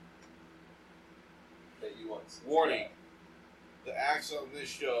you once. Warning. The acts on this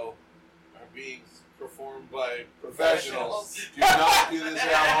show are being performed by professionals. Do not do this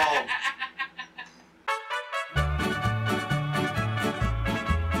at home.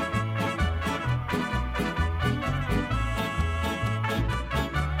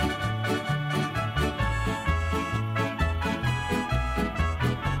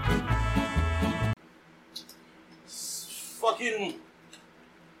 Fucking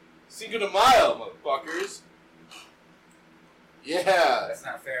Cinco de Mayo, motherfuckers. Yeah. That's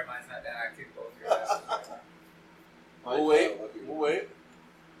not fair. Mine's not done. I kicked both your asses. We'll wait.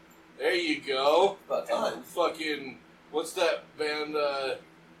 There you go. About time. Fucking, what's that band,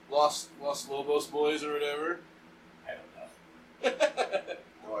 Los Lobos Boys or whatever? I don't know.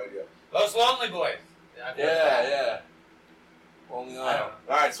 No idea. Los Lonely Boys. Yeah. Only I I. don't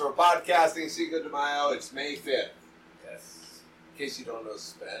know. Alright, so we're podcasting Cinco de Mayo. It's May 5th. Yes. In case you don't know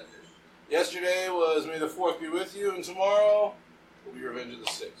Spanish. Yesterday was May the 4th be with you, and tomorrow will be Revenge of the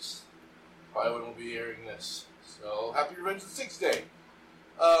 6th. Probably when we'll be airing this. So, happy Revenge of the 6th Day.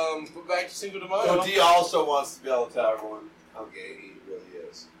 But back to Cinco de Mayo. So D also wants to be able to tell everyone how gay he really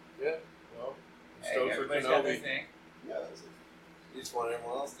is. Yeah, well, Hey, stoked for everybody's got their Kenobi. thing. Yeah, that's it. He just wanted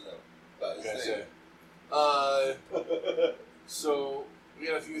everyone else to know about Like I his say. thing. So, we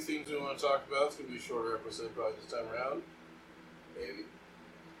got a few things we want to talk about. It's going to be a shorter episode probably this time around. Maybe.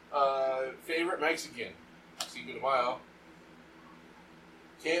 Favorite Mexican? Cinco de Mayo.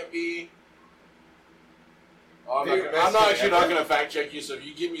 Can't be. Oh, Favorite I'm not Mexican not ever? going to fact check you, so if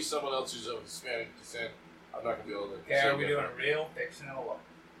you give me someone else who's of Hispanic descent, I'm not going to be able to. Okay, say are we doing different. real, fictional, what?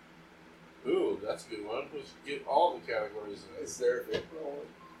 Ooh, that's a good one. Let's get all the categories in Is it. there a favorite one?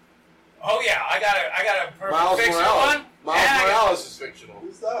 Oh yeah, I got a perfect Miles fictional Morales. one. Miles and I got- Morales is fictional.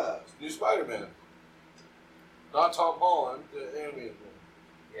 Who's that? New Spider-Man. Not Tom Holland, the animated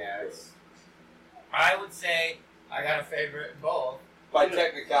one. Yeah, I would say I got a favorite in both. By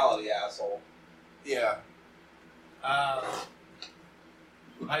technicality, asshole. Yeah.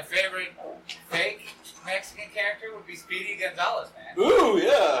 My favorite fake Mexican character would be Speedy Gonzalez, man. Ooh,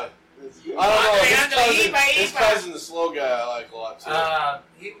 yeah. It's good. I don't know. Iba, His Iba. cousin, the slow guy, I like a lot too.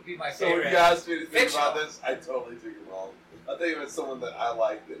 He would be my So when favorite. you asked me to think Fictional. about this, I totally took it wrong. I think it was someone that I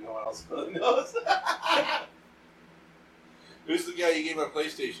like that no one else really knows. Who's the guy you gave my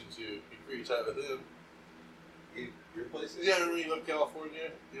PlayStation to? Be pretty tight with him. Your place is? Yeah, remember you left California?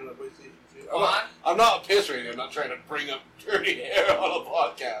 You know, my PlayStation 2? Juan, I'm not pissed or anything. I'm not trying to bring up dirty hair on a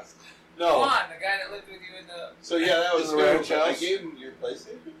podcast. No. Juan, the guy that lived with you in the. So yeah, that was In the ranch good. I house? gave him your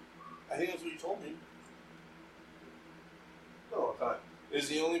PlayStation? I think that's what you told me. No, fine. It's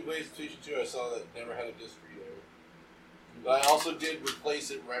the only PlayStation 2 I saw that never had a disc reader. But I also did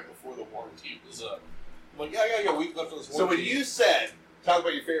replace it right before the warranty was up. I'm like, yeah, I got a week left on this So warranty. when you said, talk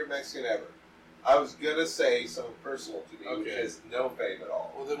about your favorite Mexican ever, I was gonna say something personal to me, which Okay. is no fame at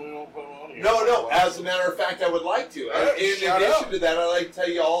all. Well, then we won't put them on here. No, as a matter of fact, I would like to. Alright, In shout addition out. to that, I'd like to tell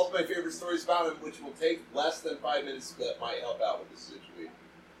you all of my favorite stories about him, which will take less than 5 minutes, that might help out with this situation.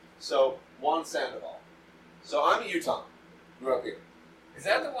 So, Juan Sandoval. So, I'm a Utah. Grew up here. Is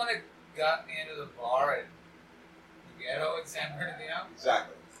that the one that got me into the bar at the ghetto in San Bernardino?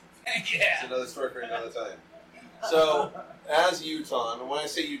 Exactly. It's Yeah. another story for another time. So, as a Utah, and when I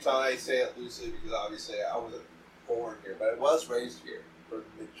say Utah, I say it loosely because obviously I wasn't born here, but I was raised here for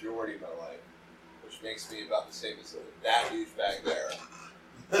the majority of my life, which makes me about the same as that douchebag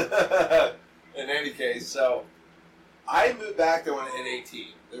there. In any case, so I moved back there when at 18.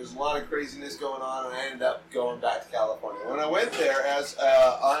 There was a lot of craziness going on, and I ended up going back to California. When I went there as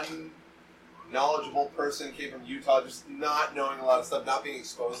an unknowledgeable person, came from Utah, just not knowing a lot of stuff, not being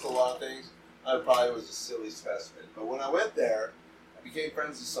exposed to a lot of things, I probably was a silly specimen. But when I went there, I became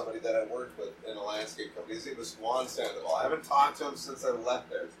friends with somebody that I worked with in a landscape company. His name was Juan Sandoval. I haven't talked to him since I left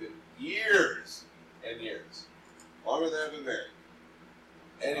there. It's been years and years. Longer than I've been married.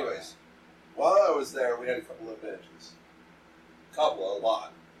 Anyways, while I was there, we had a couple of adventures. A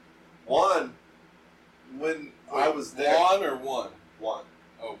lot. One, when I was there. One or one? One.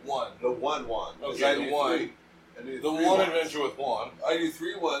 Oh, one. The one. 'Cause Okay, I the knew one. three. I knew The three one ones. adventure with Juan. I knew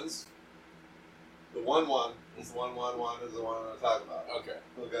 3 ones. The 1 is the one is the one I'm talking about. Okay.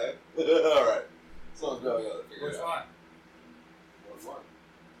 Okay? Alright. As long as we all got to figure Which it out. one? 1.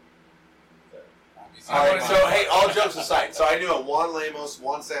 You see Alright, what so I'm- hey, all jokes aside, so I knew a Juan Lemos,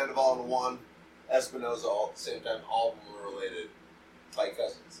 Juan Sandoval, and a Juan Espinoza all at the same time. All of them were related by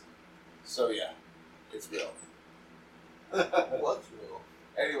cousins. So yeah, it's real. What's real?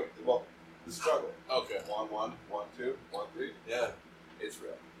 Anyway, well, the struggle. Okay. 1, 1, 1, 2, 1, 3. Yeah. It's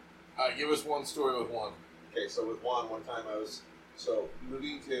real. Give us one story with one. Okay, so with Juan, one time I was So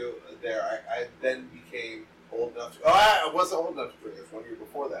moving to there, I then became old enough to. Oh, I wasn't old enough to drink. It was 1 year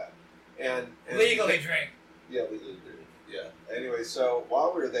before that, and Legally drink. Yeah, legally drink. Yeah. Anyway, so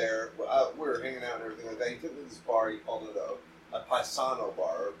while we were there, we were hanging out and everything like that. He took me to this bar. He called it a paisano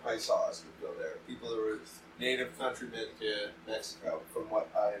bar, or paisas would go there. People that were native countrymen to Mexico, from what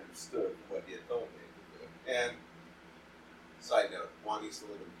I understood, from what he had told me. And side note, Juan used to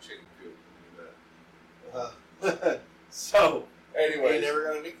live in the chicken coop. So, anyway, You never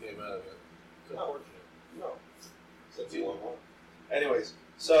got a nickname out of it. It's No. unfortunate. no, except you want one. Anyways,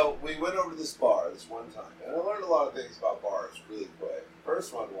 so we went over to this bar this one time, and I learned a lot of things about bars really quick.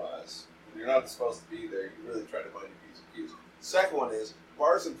 First one was, when you're not supposed to be there, you really try to mind your P's and Q's. Second one is,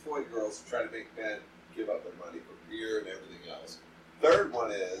 bars employ girls to try to make men give up their money for beer and everything else. Third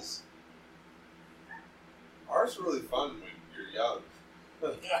one is, bars are really fun when you're young.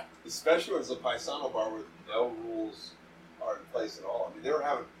 Especially when it's a paisano bar where no rules are in place at all. I mean, they were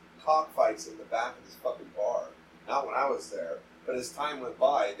having cockfights in the back of this fucking bar. Not when I was there, but as time went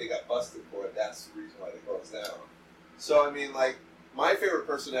by, they got busted for it. That's the reason why they closed down. So, I mean, like, my favorite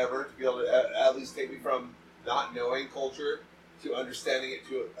person ever to be able to at least take me from not knowing culture to understanding it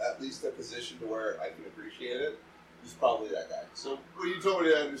to at least a position to where I can appreciate it is probably that guy. So, when you told me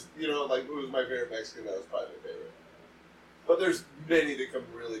that, like, who was my favorite Mexican, that was probably my favorite. But there's many that come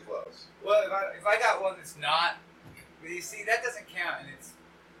really close. Well, if I got one that's not, you see, that doesn't count, and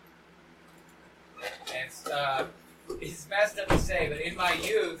it's messed up to say, but in my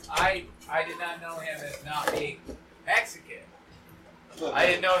youth, I did not know him as not being Mexican. I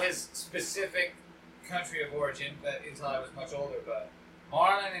didn't know his specific country of origin, but until I was much older. But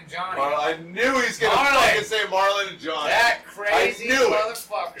Marlon and Johnny, I knew he was going to Marlon. fucking say Marlon and Johnny. that crazy I knew it.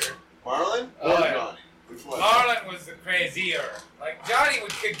 motherfucker. Marlon Oh, or yeah. Johnny? Which one? Marlon was the crazier. Like Johnny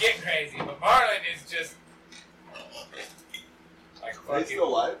could get crazy, but Marlon is just like Are they fucking. still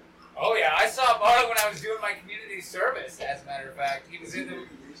alive? Oh yeah, I saw Marlon when I was doing my community service. As a matter of fact, he was in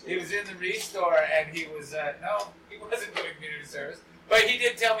the restore, and he was no, he wasn't doing community service, but he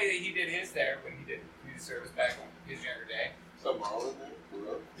did tell me that he did his there when he did community service back in his younger day. So Marlon there? For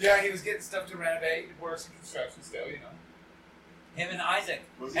real? Yeah, he was getting stuff to renovate. He works in construction still, you know. Him and Isaac.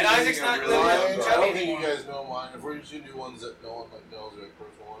 Was he And dating Isaac's a not really living young in girl? I don't Johnny think you anymore. guys know mine. If we're just gonna do ones that no one knows, like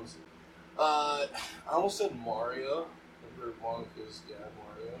personal ones. I almost said Mario. Remember Monica's dad,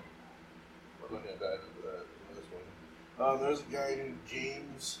 Mario? We're going to dive into that in this one. There's a guy named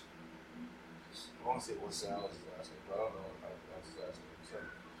James. I want to say LaSalle is his last name, but I don't know how to pronounce his last name.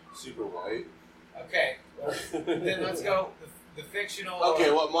 So, super white. Okay, well, then let's go the fictional.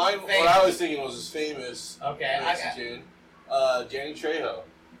 Okay, what I was thinking was his famous Okay, I got. Mexican, Danny Trejo.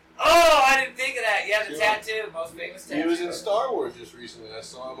 Oh, I didn't think of that. Yeah, the Sure. tattoo, most famous tattoo. He was in Star Wars just recently. I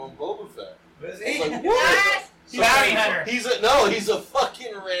saw him on Boba Fett. Was I he? was like, what? Bounty hunter. He's a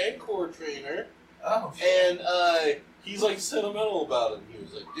fucking Rancor trainer, Oh, shit. and he's like sentimental about him. He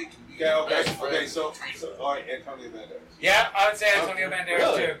was like, "Dick can be your best friend." Okay, so all right, Antonio Banderas. Yeah, I would say Antonio Okay. Banderas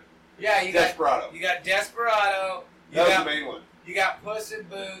Really? too. Yeah, you Desperado. got Desperado. You That was got the main one. you got Puss in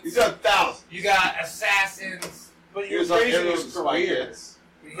Boots. He's done thousands. You got Assassins. But He he was was on praising everyone's his Spy career. Kids.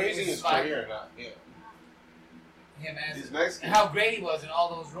 Praising his Spy- career, not him. Him as He's Mexican. how great he was in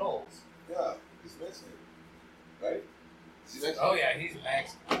all those roles. Yeah, he's Mexican. Right? Is he Mexican? Oh yeah, he's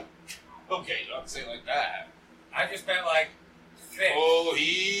Mexican. Okay, don't say it like that. I just meant like thick. Oh,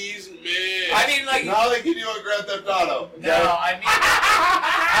 he's mixed. I mean like Now they can do a Grand Theft Auto. Okay? no,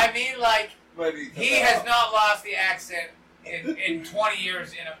 I mean like But he has not lost the accent in 20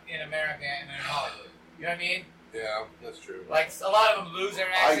 years in America and in Hollywood. You know what I mean? Yeah, that's true. Like a lot of them lose their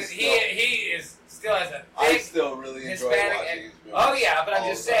accent. He is still has a I thick still really enjoy Hispanic. watching his movies. Oh yeah, but I'm all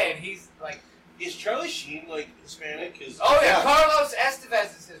just the time. saying he's like. Is Charlie Sheen like Hispanic? Oh yeah, Yeah. Carlos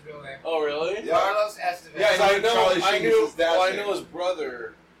Estevez is his real name. Oh really? Yeah. Carlos Estevez Yeah, I know. Charlie I Sheen knew. is his dad's Well, I name. know his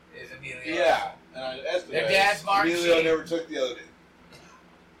brother. is Emilio. Yeah, and Their dad's Martin Emilio Sheen. never took the other name.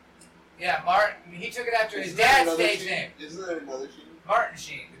 Yeah, Martin. He took it after his Isn't there dad's another stage Sheen? name. Isn't there another Sheen? Martin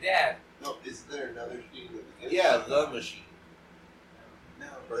Sheen, the dad. No, isn't there another Sheen that begins? Yeah, the machine. No,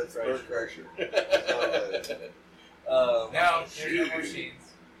 Bert Kreischer. No, there's no shoot. more Sheens.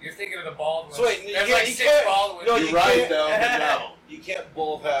 You're thinking of the Baldwins. So wait, there's you like can't- 6 Baldwins. no, You're you right, can't- though. But no. You can't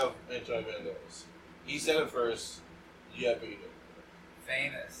both have Antonio Banderas. He said it first. Yeah, but you do.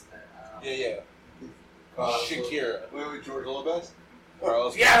 Famous. Yeah. Shakira. Wait, George Lopez?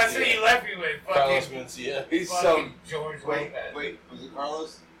 Carlos. Yeah, that's Mencia. who you left me with. Carlos Fucking, Mencia, He's so. fucking George Wait, Lopez. was it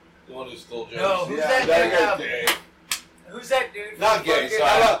Carlos? the one who stole Jones. No. Who's yeah, that that guy? guy's gay. Who's that dude? Not from gay, fucking- so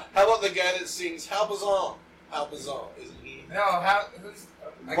How about the guy that sings Halpazon? Halpazon, isn't he? No, how? Who's?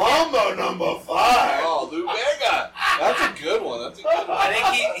 Mambo number 5. Oh, Lou Bega. That's a good one. That's a good one. I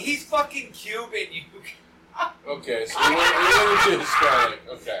think he's fucking Cuban. You. Okay, so we're into Hispanic.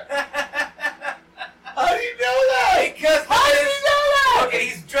 Okay. How do you know that? Because How do you know that? okay,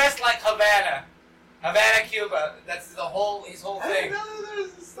 he's dressed like Havana, Cuba. That's his whole I thing. didn't know that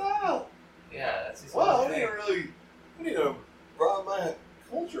there's a style. Yeah, that's his Wow, whole I thing. didn't really. I need to broaden my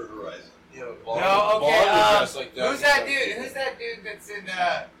culture horizon. Yeah, No, okay. dressed like that. Who's that dude? Who's that dude that's in?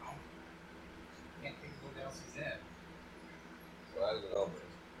 I can't think of what else he's in. Well, I don't know.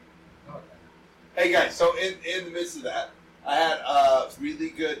 Oh, Hey guys, so in the midst of that, I had a really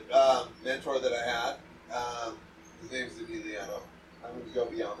good mentor that I had. His name's Emiliano. I'm going to go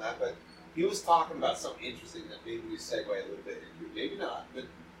beyond that, but he was talking about something interesting that maybe we segue a little bit into. Maybe not, but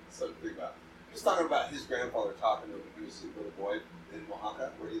something to think about. He was talking about his grandfather talking to him when he was a little boy in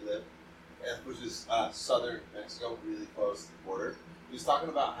Oaxaca, where he lived, which is southern Mexico, really close to the border. He was talking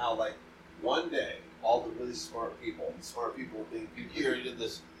about how, like, one day, all the really smart people being people. You already did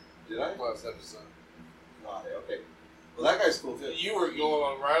this Did I? last episode. Oh, yeah, okay. Well, that guy's cool too. You were going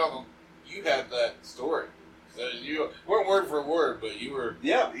on right on the. You had that story. So you weren't word for word, but you were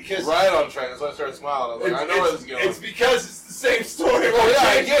Yeah, because right on track. That's why I started smiling. I was like, I know where this is going. It's because it's the same story. Oh yeah,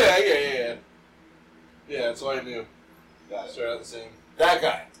 I get it. Yeah, that's all I knew. Got it. Started out the same. That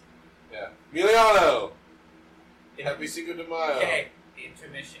guy. Yeah. Emiliano. Happy Cinco de Mayo. okay,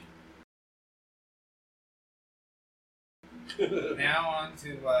 intermission. Now on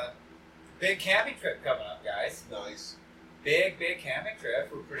to big camping trip coming up, guys. Nice. Big camping trip.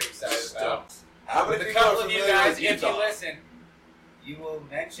 We're pretty excited about. How With many a people couple are of you familiar guys, with if you Utah? listen, you will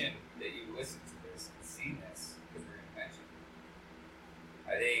mention that you listened to this and seen this, because we're going to mention.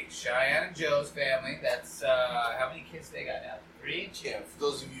 I think Cheyenne and Joe's family, that's, how many kids they got now? 3? Yeah, for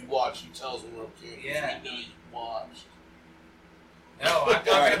those of you watching, tell us when we're okay. Yeah. We know you watched. No, I'm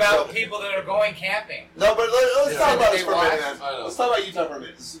talking Alright, about so- people that are going camping. No, but let's Yeah. talk about They this for a minute, man. I know. Let's talk about Utah for a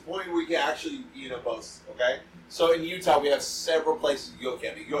minute. This is the point where we can actually, boast, okay? So in Utah, we have several places to go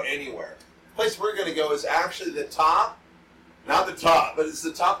camping. You can go anywhere. The place we're going to go is actually the top, not the top, but it's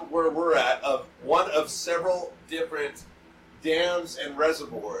the top of where we're at, of one of several different dams and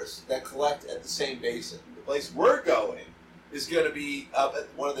reservoirs that collect at the same basin. The place we're going is going to be up at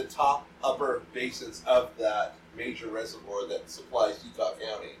one of the top upper basins of that major reservoir that supplies Utah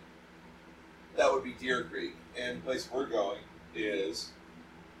County. That would be Deer Creek. And the place we're going is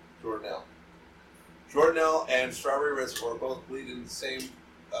Jordanelle. Jordanelle and Strawberry Reservoir both bleed in the same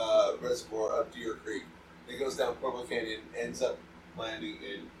reservoir of Deer Creek. It goes down Pueblo Canyon, ends up landing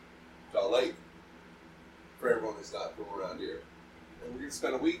in Salt Lake. For everyone who's not from around here. And we're going to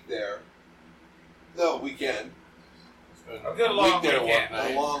spend a week there. No, weekend. A good long Week there weekend. one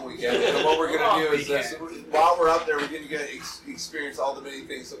night. A long weekend. And what we're Long going to do is this. weekend. While we're out there, we're going to get experience all the many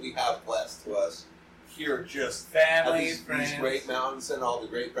things that we have blessed to us here just at Family, these friends. great mountains and all the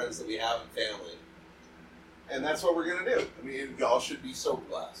great friends that we have and family. And that's what we're going to do. I mean, y'all should be so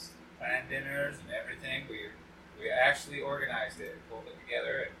blessed. Planned dinners and everything. We actually organized it, pulled it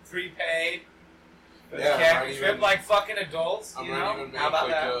together, and prepaid for the Yeah, camping might trip even- like fucking adults. I'm You ready know? to make How about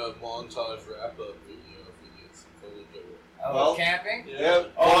like that? a montage wrap-up video if we get some footage of it. Oh, well, camping? Yeah.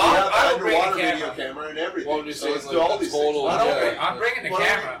 Oh, we I'll- have I'll the bring a underwater camera. video camera and everything. Well, I'm just so saying, let's like, do all the these total- things. I don't Yeah. bring- I'm bringing the Why don't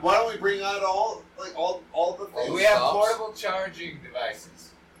we- camera. Why don't we bring out all the things? We have stops. portable charging devices.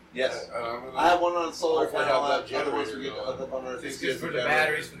 Yes. And I'm gonna- I have one on solar Hopefully panel. have I that have other ones we generator get going. hooked up on our It's things. just for the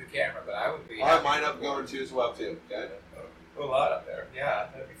batteries for the camera, but I would be. I have happy mine to up do going too as well too. Okay. a lot up there. Yeah,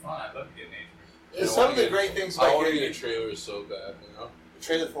 that'd be fun. I'd love to get nature. And some of the great things I about want to getting get a trailer so bad, you know? a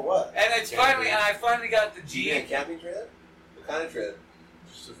trailer for what? And it's Camping. finally, and I finally got the You get a Jeep. camping trailer? What kind of trailer?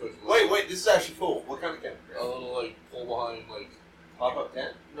 Just a quick Wait, this is actually cool. What kind of camping A trailer? little like pull behind like Pop-up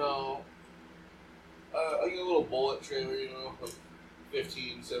tent? no. I get a little bullet trailer, you know, like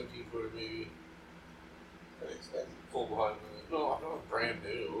 15, 17 footer maybe. Very expensive. Pull behind that. No, I'm not brand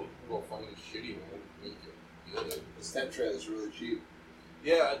new. We'll find a shitty one and make it good. This tent trailer is really cheap.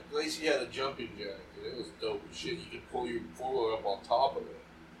 Yeah, at least he had a jumping jack, and it was dope as shit. You could pull your four-wheeler up on top of it.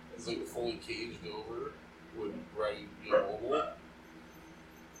 It's like fully caged over with riding, mobile.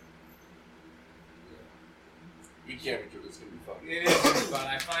 We can't do this. It's gonna be fun. It is really fun.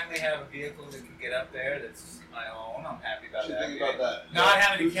 I finally have a vehicle that can get up there that's my own. I'm happy about Should that. think about that. Not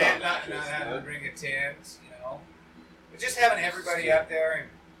having to Who's camp, on not that? having to bring a tent, but just having everybody out there and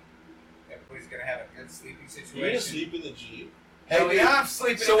everybody's gonna have a good sleeping situation. in the Jeep? Hell Hey, yeah, I'm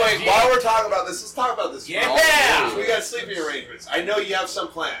sleeping. So in the wait, Jeep. while we're talking about this, let's talk about this. Yeah! So we got sleeping arrangements. I know you have some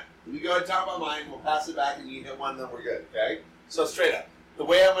plan. We go ahead and talk about mine. We'll pass it back, and you hit one, then we're good. Okay? So straight up, the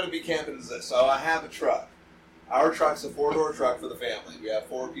way I'm going to be camping is this. So I have a truck. Our truck's a 4-door truck for the family. We have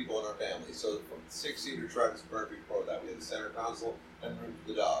 4 people in our family, so the 6-seater truck is perfect for that. We have the center console and room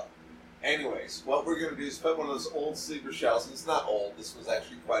for the dog. Anyways, what we're going to do is put one of those old sleeper shells. And it's not old. This was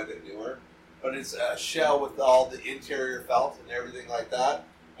actually quite a bit newer. But it's a shell with all the interior felt and everything like that.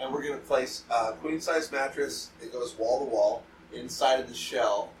 And we're going to place a queen-size mattress that goes wall-to-wall inside of the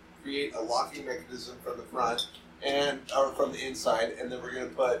shell, create a locking mechanism from the front or from the inside, and then we're going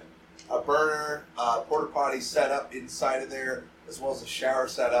to put a burner, porta potty setup inside of there, as well as a shower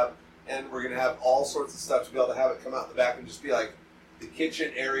setup. And we're going to have all sorts of stuff to be able to have it come out the back and just be like the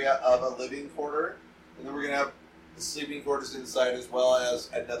kitchen area of a living quarter. And then we're going to have the sleeping quarters inside, as well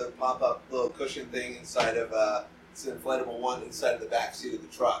as another pop-up little cushion thing inside of it's an inflatable one inside of the back seat of the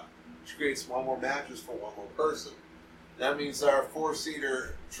truck, which creates one more mattress for one more person. That means our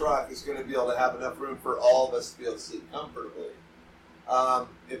 4-seater truck is going to be able to have enough room for all of us to be able to sleep comfortably.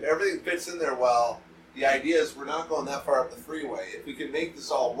 If everything fits in there well, the idea is we're not going that far up the freeway. If we can make this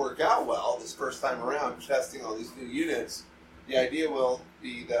all work out well this first time around, testing all these new units, the idea will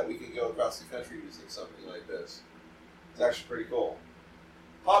be that we can go across the country using something like this. It's actually pretty cool.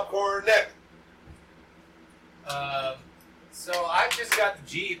 Popcorn Nick. So I just got the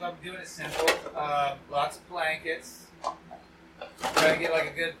Jeep. I'm doing it simple. Lots of blankets. Try to get like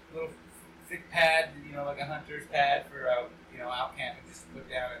a good little thick pad, like a hunter's pad for out camping, just to put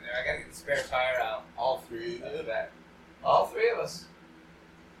down in there. I gotta get the spare tire out. All 3 of that. All 3 of us.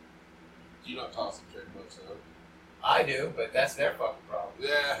 Do you not toss the trade books out? I do, but that's their fucking problem.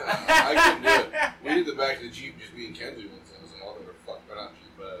 Yeah, I couldn't do it. We did the back of the Jeep, just me and Kenzie once. I was like, I'll never fuck, or not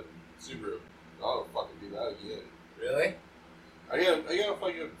Jeep, Subaru. I'll never fucking do that again. Really? I got a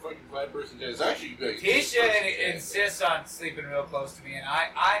fucking 5-person day. It's actually big. Tisha insists on sleeping real close to me, and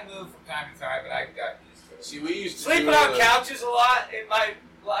I move from time to time, but I got used to it. See, we used to sleeping on couches a lot in my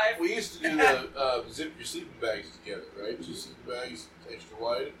life. We used to do the zip your sleeping bags together, right? 2 sleeping bags, extra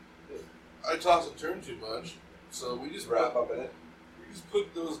wide. I toss and turn too much, so we just Wrap up in it. We just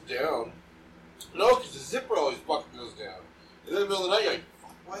put those down. No, because the zipper always fucking goes down. And then in the middle of the night, you're like,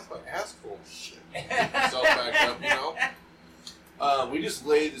 fuck, why is my ass full of shit? Myself back up, we just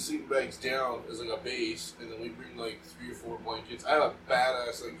lay the sleeping bags down as like a base, and then we bring like 3 or 4 blankets. I have a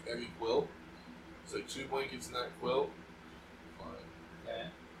badass like heavy quilt. It's like 2 blankets in that quilt. Fine.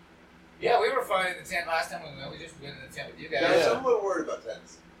 Yeah, we were fine in the tent last time we went. We just went in the tent with you guys. Yeah, I'm a little worried about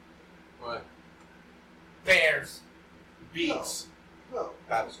tents. What? Bears. Beets. No.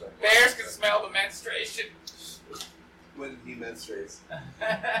 Bears can smell the menstruation. When he menstruates.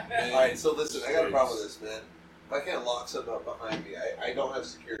 Alright, so listen, I got a problem with this, man. If I can't lock something up behind me, I don't have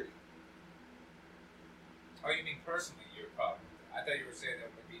security. Oh, you mean personally your problem? I thought you were saying there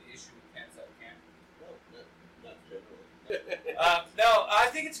would be an issue with tents at camp. No, not generally. No, I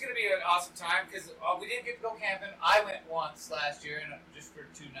think it's going to be an awesome time because we didn't get to go camping. I went once last year, and just for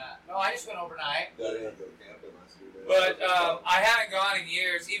 2 nights. No, I just went overnight. I didn't have to go camping last year. But I haven't gone in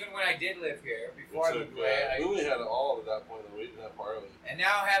years, even when I did live here before I moved away. We only had all at that point, though. We didn't have Harley. And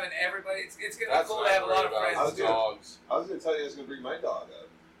now having everybody, it's going to be cool to have a lot of friends. I was going to tell you I was going to bring my dog up.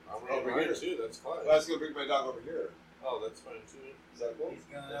 I'm over here too. That's fine. I was going to bring my dog over here. Oh, that's fine too. Is that cool? He's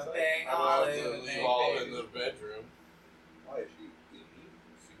going to bang I'm all going to leave all in the bedroom. Why is she?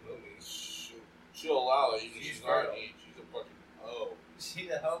 She'll allow it. She's not eat. She's a fucking She's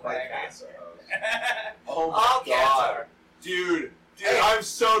a hoe My bagger. cats are Oh my All god. cats are. Dude, I'm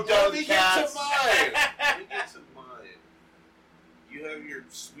so done with cats. Let me get to mine. You have your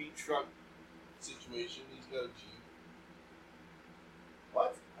sweet truck situation. He's got a Jeep.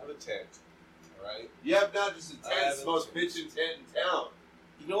 What? I have a tent. Alright? You have not just a tent, it's the most bitchin' tent in town.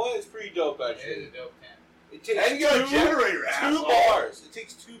 You know what? It's pretty dope, It actually. is a dope tent. It takes And you got a generator, 2 asshole. bars. It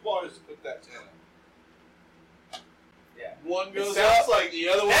takes 2 bars to put that tent up. Yeah. One goes sounds up, like the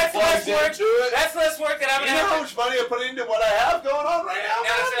other one That's plugs less work. into it. That's less work than I'm You going know to how have. much money I put into what I have going on right now? No,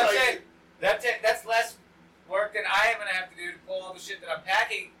 that's what I'm Like, saying. That's less work than I am going to have to do to pull all the shit that I'm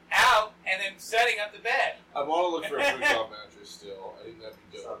packing out and then setting up the bed. I want to look for a futon mattress still. I think that'd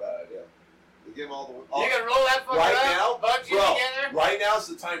be It's dope. not a bad idea. We give them all the. You going to roll that fucker Right up? now, Bug you bro, together? right now is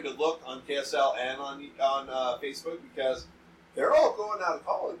the time to look on KSL and on Facebook because they're all going out of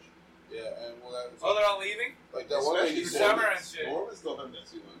college. Yeah, and well, that was Oh, they're all leaving? like that one lady for said. summer and shit. More of us still have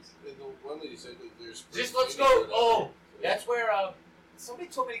messy ones. And the one lady said that there's. Just let's go. Oh, that's where somebody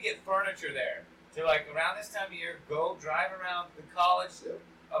told me to get furniture there. To like around this time of year, go drive around the college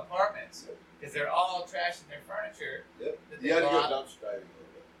apartments because they're all trashing their furniture. Yep. that You they gotta go bought. dumpster diving a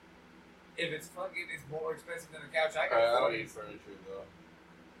little bit. If it's more expensive than the couch I I got. don't need furniture though.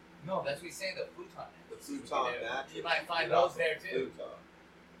 No, that's what you say. The futon. The futon mattress. You might find those there too. Futon.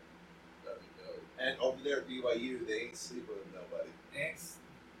 That'd be dope. And over there at BYU, they ain't sleeping with nobody. Thanks.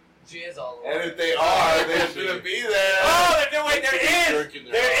 Jizz all over. And if they are, they're going to be there. Oh, no, wait, there is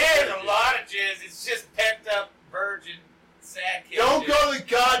There a lot of jizz. It's just pent up virgin sad kid. Don't jizz. go to the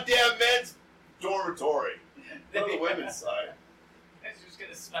goddamn men's dormitory. Go to the women's side. It's just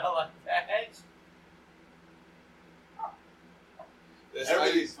gonna smell like veg.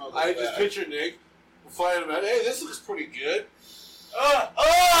 Everything smells like I just that. picture Nick flying him out. Hey, this looks pretty good.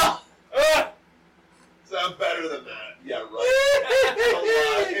 Sound better than that. Yeah,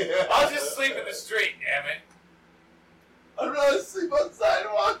 right. I'll just sleep in the street, damn it. I'd rather sleep on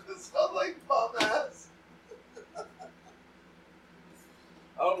sidewalks that smell like bum ass. I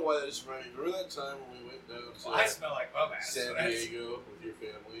don't know why that just reminded me. Remember that time when we went down to I smell like bum ass. San so that's- Diego with your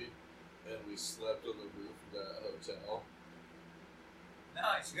family and we slept on the roof of that hotel?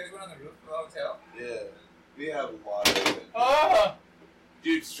 Nice. You guys went on the roof of the hotel? Yeah. We have a lot of it. Oh!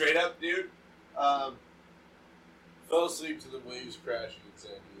 Dude, straight up, dude. Fell asleep to the waves crashing in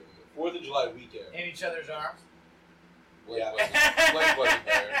San Diego. 4th of July weekend. In each other's arms? Blake Yeah. wasn't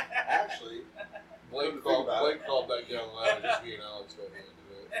there. Actually, Blake Come to think about Blake called back down the ladder. Just me and Alex by the end of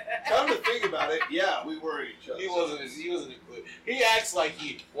it. come to think about it, yeah, we were each other. He wasn't included. He acts like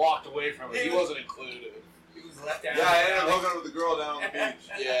he walked away from it. He wasn't included. He was left out. Yeah, I ended up hooking up with the girl down on the beach.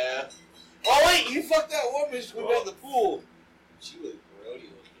 Yeah. Oh wait, you fucked that woman. She went down the pool. She was grody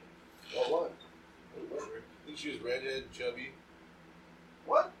looking. What one? I think she was redhead, chubby.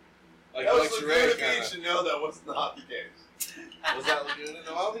 What? Like That was Alexa Laguna Ray Beach, kinda. and no, that was not the case. Was that Laguna?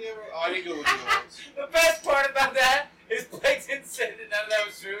 No, I don't think ever. I didn't go to Laguna once. The best part about that is Blake didn't say that none of that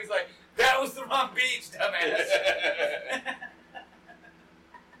was true. He's like, that was the wrong beach, dumbass.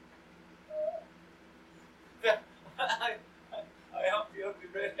 I helped you ugly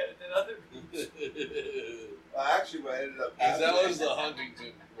redhead at that other beach. Actually, what ended up Because that happening, was the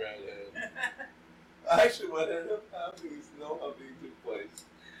Huntington redhead. actually what ended up happening is no hunting took place.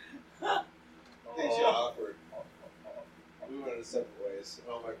 Things got awkward. We went in separate ways.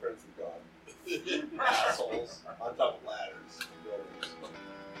 All my friends were gone. Assholes on top of ladders.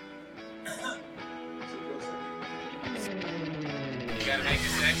 You gotta make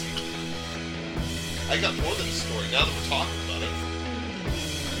it sexy. I got more than a story now that we're talking about it.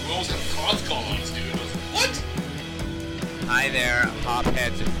 We almost had a cons call on us, dude. I was like, what? Hi there,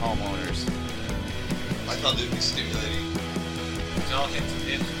 hopheads and homeowners. I thought it would be stimulating. It's all hits and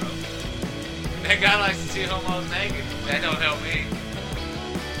dips, bro. That guy likes to see homos naked. That don't help me.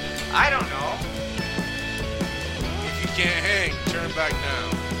 I don't know. If you can't hang, turn back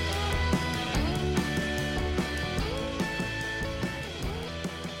now.